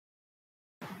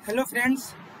Hello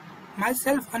friends,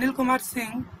 myself Anil Kumar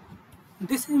Singh.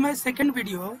 This is my second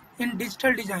video in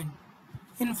digital design.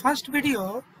 In first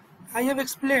video, I have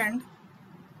explained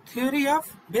theory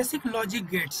of basic logic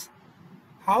gates,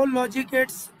 how logic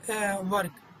gates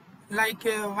work, like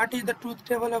what is the truth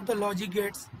table of the logic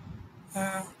gates,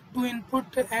 two input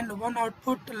and one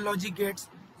output logic gates,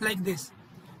 like this.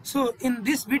 So in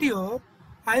this video,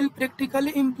 I'll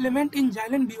practically implement in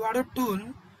Xilinx Vivado tool,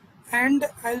 and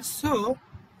I'll show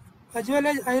as well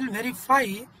as I will verify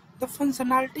the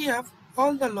functionality of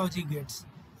all the logic gates.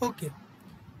 Okay,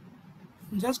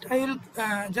 I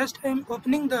am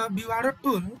opening the Vivado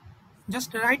tool.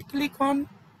 Just right click on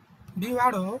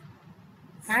Vivado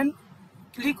and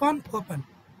click on open.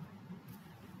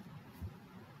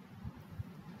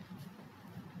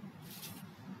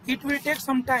 It will take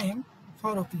some time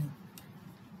for opening.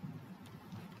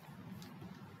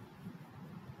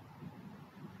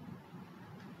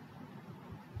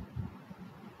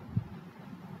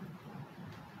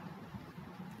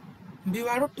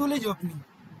 Vivado tool is opening.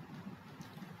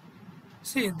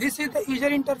 See, this is the user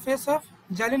interface of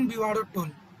Xilinx Vivado tool.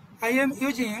 I am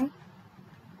using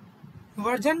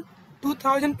version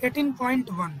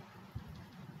 2018.1.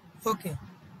 Okay,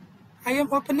 I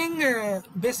am opening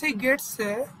basic gates.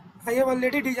 I have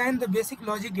already designed the basic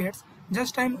logic gates.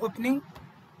 Just I am opening.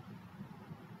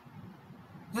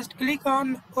 Just click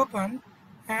on open,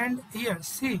 and here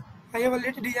see, I have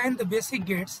already designed the basic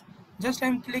gates. Just I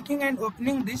am clicking and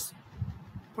opening this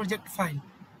project file.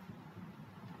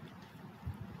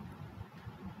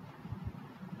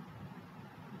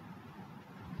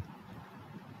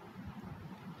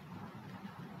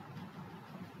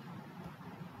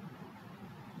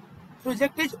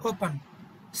 Project is open.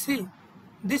 See,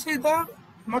 this is the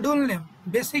module name,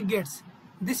 basic gates.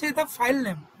 This is the file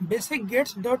name,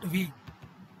 basicgates.v.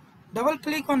 Double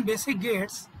click on basic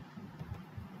gates.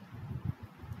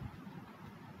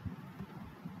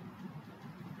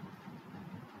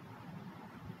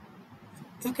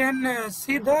 You can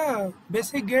see the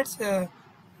basic gates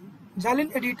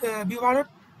Xilinx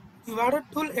Vivado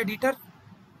tool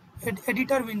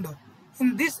editor window.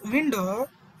 In this window,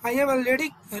 I have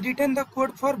already written the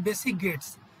code for basic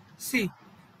gates. See,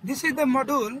 this is the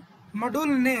module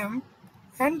name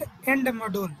and end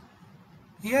module.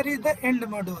 Here is the end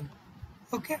module.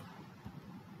 Okay.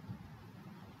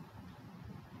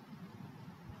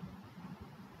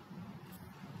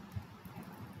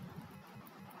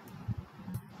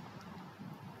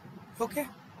 Okay.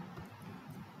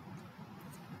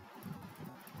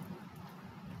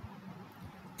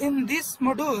 In this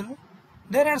module,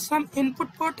 there are some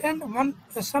input port and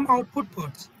some output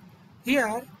ports.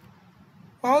 Here,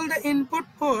 all the input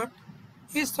port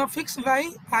is suffixed by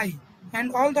I,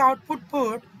 and all the output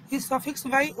port is suffixed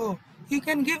by O. You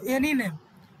can give any name,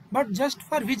 but just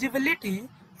for visibility,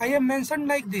 I have mentioned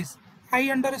like this: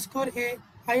 I underscore A,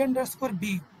 I underscore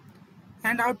B,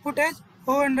 and output as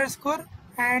O underscore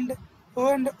and O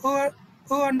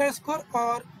underscore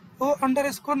or O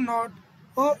underscore not,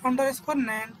 O underscore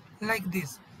NAND, like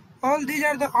this. All these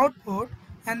are the output,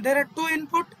 and there are two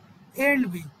input A and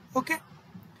B. Okay.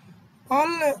 All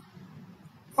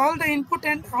the input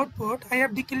and output I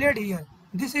have declared here.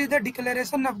 This is the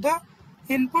declaration of the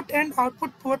input and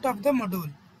output port of the module.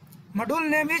 Module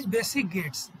name is basic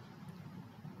gates.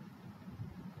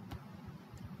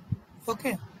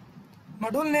 Okay.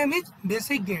 Module name is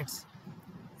basic gates,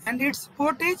 and its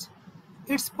ports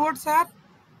are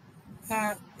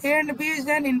A and B is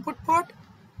an input port,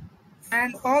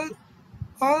 and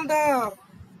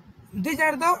these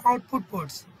are the output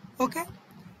ports. Okay.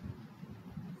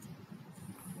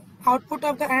 Output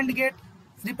of the AND gate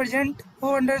represent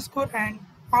O underscore AND.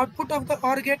 Output of the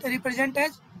OR gate represent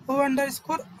as O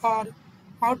underscore OR.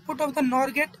 Output of the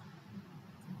NOR gate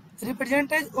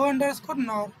represent as O underscore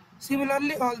NOR.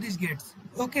 Similarly, all these gates.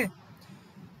 Okay.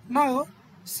 Now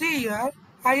see here,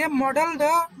 I have modeled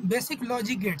the basic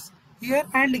logic gates. Here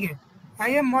AND gate. I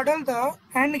have modeled the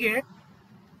AND gate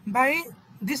by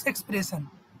this expression.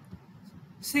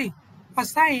 See,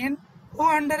 assign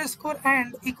O underscore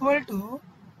AND equal to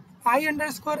I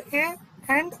underscore A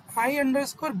and I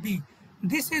underscore B.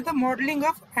 This is the modeling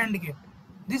of AND gate.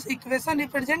 This equation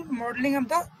represents modeling of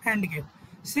the AND gate.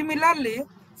 Similarly,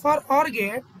 for OR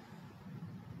gate,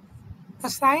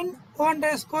 assign O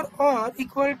underscore OR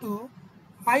equal to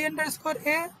I underscore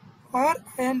A or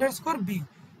I underscore B.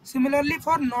 Similarly,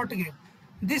 for NOT gate,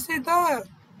 this is the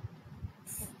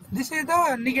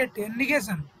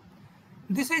negation.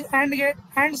 This is AND gate,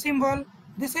 AND symbol.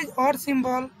 This is OR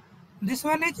symbol. This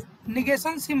one is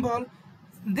negation symbol.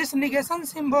 This negation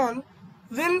symbol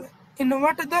will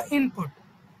invert the input.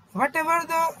 whatever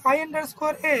the I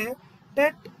underscore a,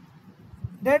 that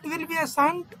will be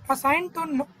assigned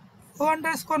to O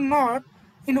underscore naught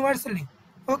inversely.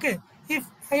 Okay, if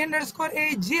I underscore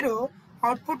a is 0,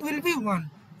 output will be 1.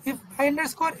 If I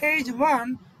underscore a is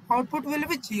 1, output will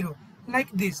be 0,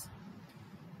 like this.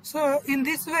 So in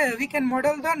this way we can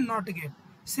model the NOT gate.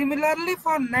 Similarly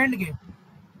for NAND gate.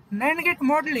 NAND gate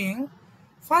modeling,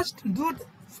 first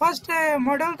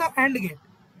model the AND gate,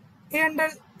 A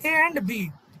and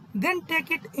B, then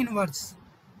take it inverse.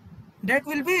 That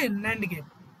will be NAND gate.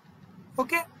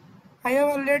 Okay, I have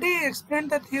already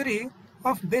explained the theory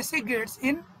of basic gates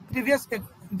in previous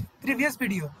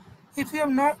video. If you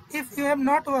have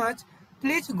not watched,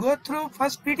 please go through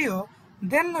first video,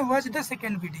 then watch the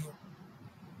second video.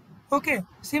 Okay,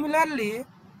 similarly,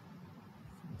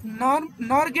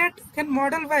 NOR gate can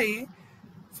model by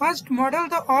first model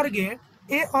the OR gate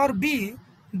A or B,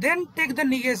 then take the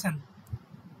negation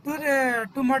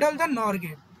to model the NOR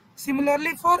gate.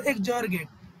 Similarly for XOR gate.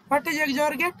 What is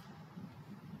XOR gate?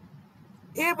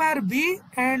 A bar B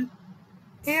and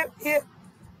A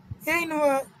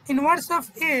inverse of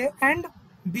A and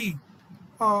B,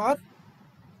 or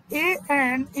A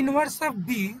and inverse of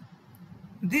B.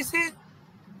 This is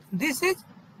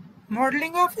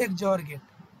modeling of XOR gate.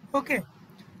 Okay,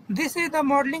 this is the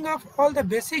modeling of all the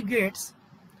basic gates.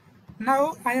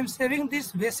 Now I am saving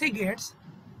these basic gates,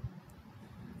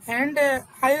 and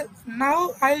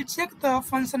I'll check the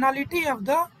functionality of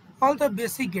all the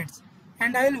basic gates,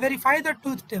 and I will verify the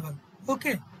truth table.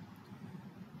 Okay,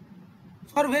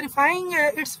 for verifying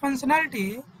its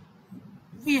functionality,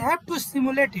 we have to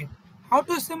simulate it. How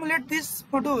to simulate this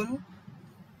module?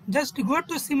 Just go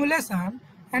to simulation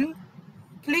and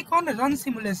click on run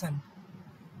simulation.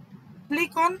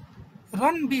 Click on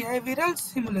run behavioral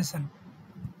simulation.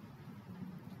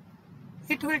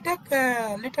 It will take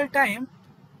a little time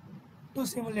to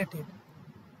simulate it.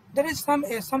 There is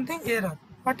something error.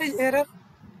 What is error?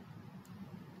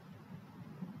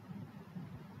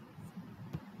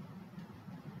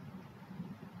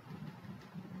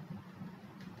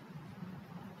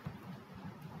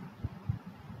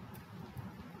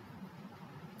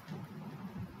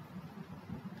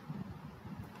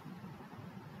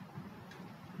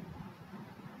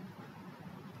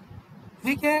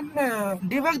 We can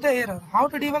debug the error. How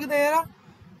to debug the error?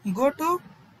 Go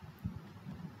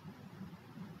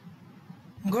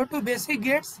to basic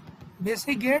gates,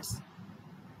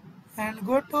 and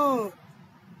go to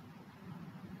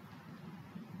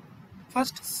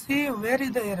first see where is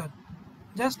the error.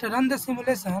 Just run the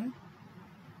simulation.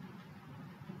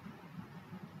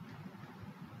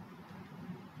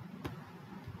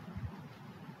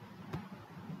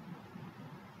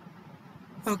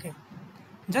 Okay,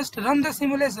 just run the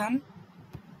simulation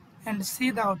and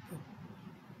see the output.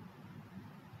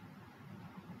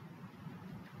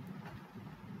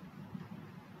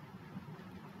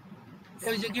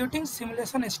 Executing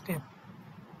simulation step.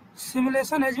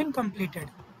 Simulation has been completed.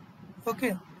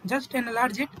 Okay, just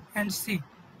enlarge it and see.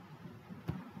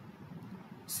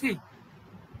 See,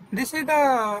 this is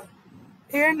the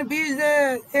A and B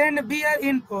are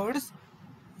inputs.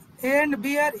 A and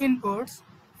B are inputs,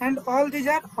 and all these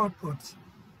are outputs.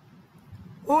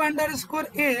 O underscore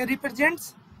A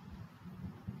represents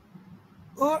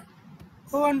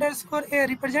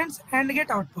AND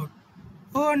gate output.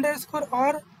 O underscore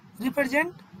OR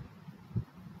represents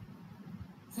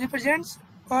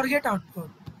OR gate output.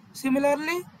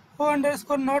 Similarly, O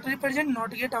underscore NOT represent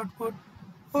NOT gate output.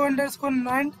 O underscore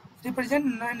NAND represent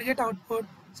NAND gate output.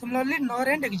 Similarly, NOR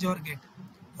and XOR gate.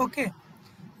 Okay,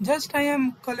 just I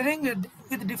am coloring it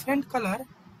with different color,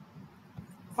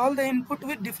 all the input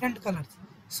with different colors,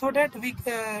 so that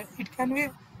it can be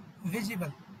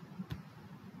visible.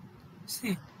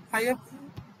 See, I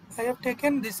have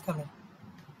taken this color,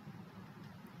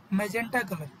 magenta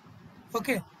color.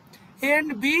 Okay, A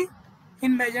and B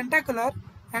in magenta color,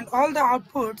 and all the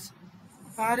outputs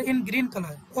are in green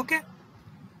color. Okay,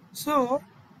 so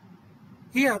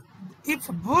here, if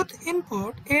both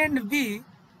input A and B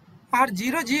are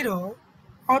 0, 0,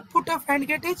 output of AND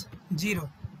gate is 0.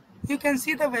 You can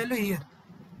see the value here.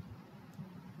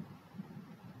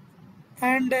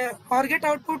 And OR gate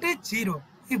output is 0.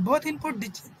 If both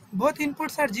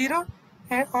inputs are 0,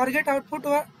 and OR gate output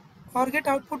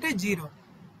is 0.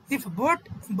 If both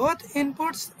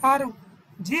inputs are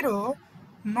 0,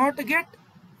 NOT gate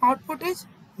output is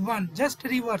 1. Just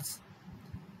reverse.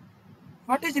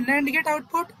 What is NAND gate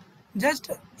output?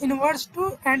 Just inverse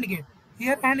to AND gate.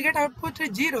 Here AND gate output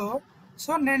is 0,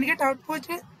 so NAND gate output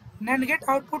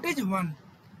is 1.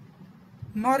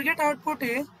 NOR gate output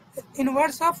is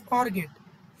inverse of OR gate.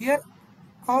 Here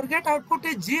OR gate output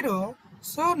is 0,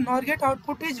 so NOR gate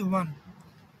output is 1.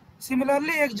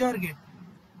 Similarly, XOR gate.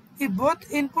 If both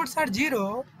inputs are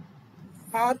 0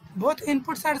 or both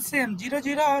inputs are same 0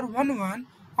 0 or 1 1,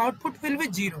 output will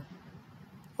be 0.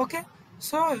 Okay,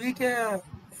 so we can,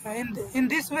 in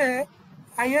this way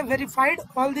I have verified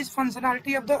all this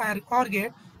functionality of the OR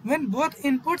gate when both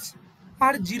inputs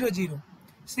are 0 0.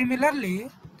 Similarly,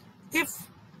 if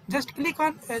just click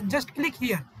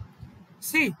here,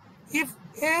 see, if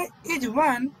A is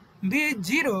 1, B is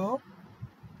 0,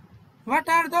 what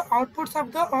are the outputs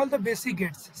of all the basic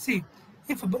gates? See,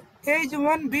 if A is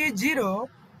 1, B is 0,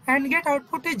 AND gate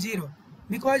output is 0,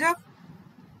 because of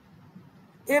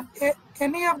if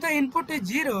any of the input is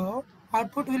 0,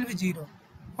 output will be 0.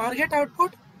 OR gate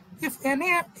output, if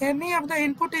any of the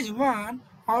input is 1,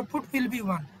 output will be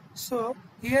 1. So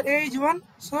here A is 1,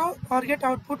 so OR gate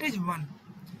output is 1.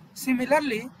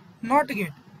 Similarly, NOT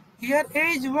gate. Here A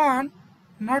is 1,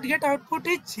 NOT gate output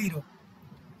is 0.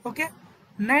 Okay.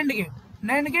 NAND gate.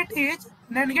 NAND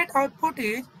gate output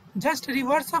is just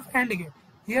reverse of AND gate.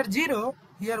 Here 0,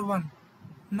 here 1.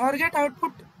 NOR gate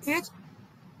output is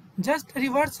just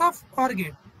reverse of OR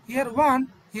gate. Here 1,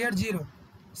 here 0.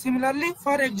 Similarly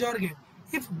for XOR gate.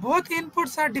 If both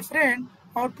inputs are different,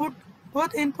 output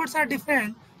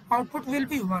will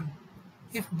be 1.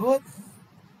 If both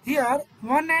here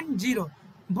 1 and 0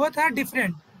 both are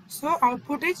different, so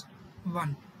output is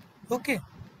 1. Okay.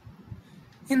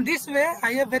 In this way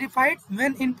I have verified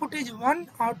when input is 1,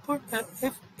 output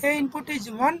if A input is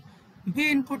 1,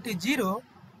 B input is 0,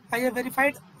 I have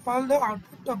verified all the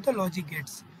output of the logic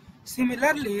gates.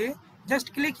 Similarly,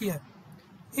 just click here.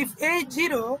 If A is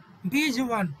 0, B is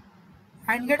 1,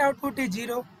 AND gate output is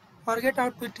 0, OR gate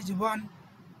output is 1,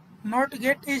 NOT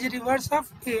gate is reverse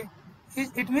of A.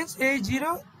 It means A is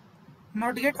 0,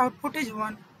 NOT gate output is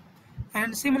 1.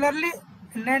 And similarly,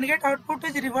 NAND gate output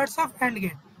is reverse of AND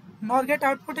gate. NOR gate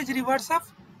output is reverse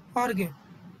of OR gate.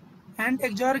 And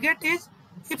XOR gate is,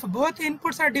 if both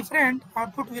inputs are different,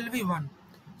 output will be 1.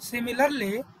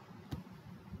 Similarly,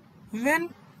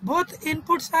 when both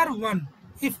inputs are 1,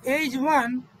 if A is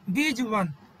 1, B is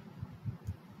 1.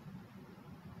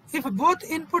 If both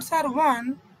inputs are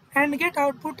 1, AND gate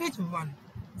output is 1.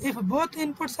 If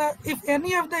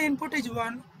any of the input is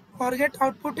 1, OR gate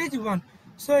output is 1.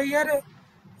 So here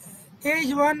A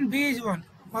is 1, B is 1.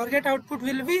 OR gate output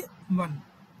will be 1.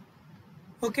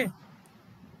 Okay.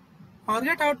 OR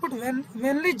gate output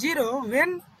only 0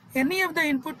 when any of the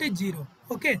input is 0.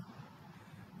 Okay.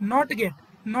 NOT gate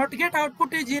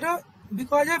output is 0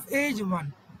 because of A is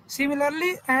 1.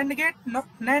 Similarly, AND gate,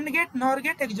 NAND gate, NOR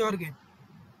gate, XOR gate.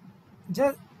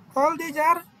 All these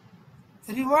are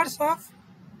inverse of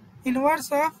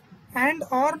AND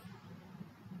OR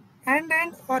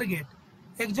gate.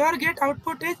 XOR gate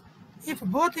output is, if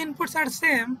both inputs are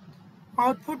same,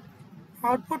 output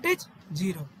is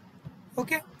 0.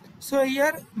 Okay. So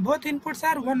here both inputs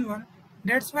are 1 1.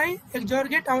 That's why XOR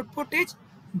gate output is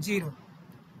 0.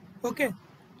 Okay.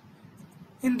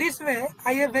 In this way,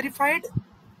 I have verified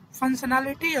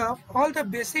functionality of all the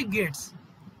basic gates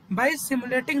by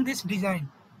simulating this design.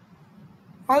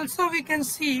 Also, we can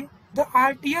see the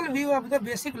RTL view of the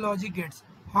basic logic gates.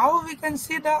 How we can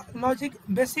see the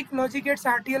basic logic gates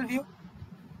RTL view?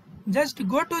 Just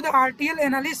go to the RTL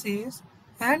analysis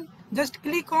and just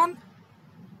click on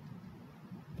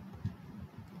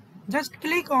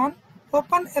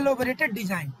open elaborated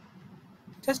design.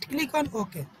 Just click on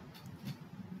OK.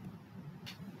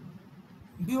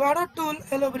 Vivado tool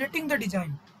elaborating the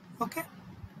design. Okay.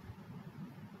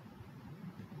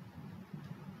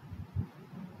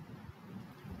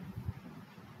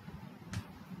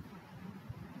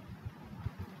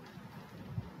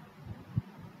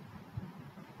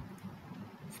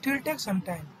 It will take some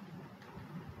time.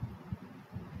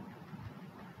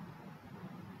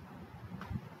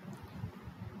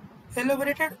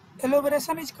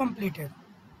 Elaboration is completed.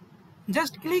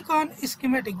 Just click on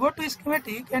schematic. Go to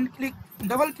schematic and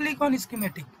double click on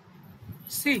schematic.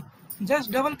 See,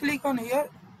 just double click on here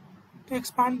to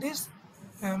expand this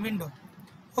window.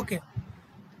 Okay.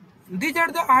 These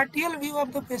are the RTL view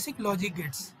of the basic logic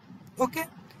gates. Okay.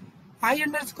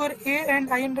 I_A and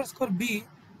I_B.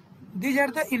 These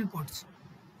are the inputs,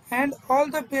 and all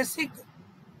the basic,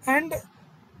 and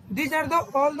these are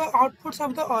all the outputs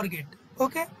of the OR gate.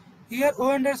 Okay. Here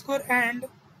O_AND is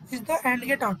the AND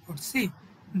gate output. See,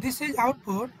 this is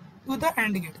output to the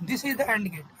AND gate. This is the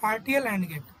AND gate, RTL AND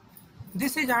gate.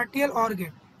 This is RTL OR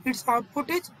gate. Its output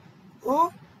is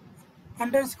O_OR.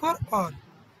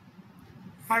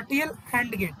 RTL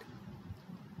AND gate,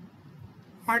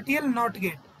 RTL NOT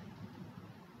gate.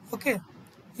 Okay.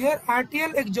 Here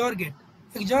RTL XOR gate.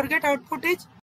 XOR gate output is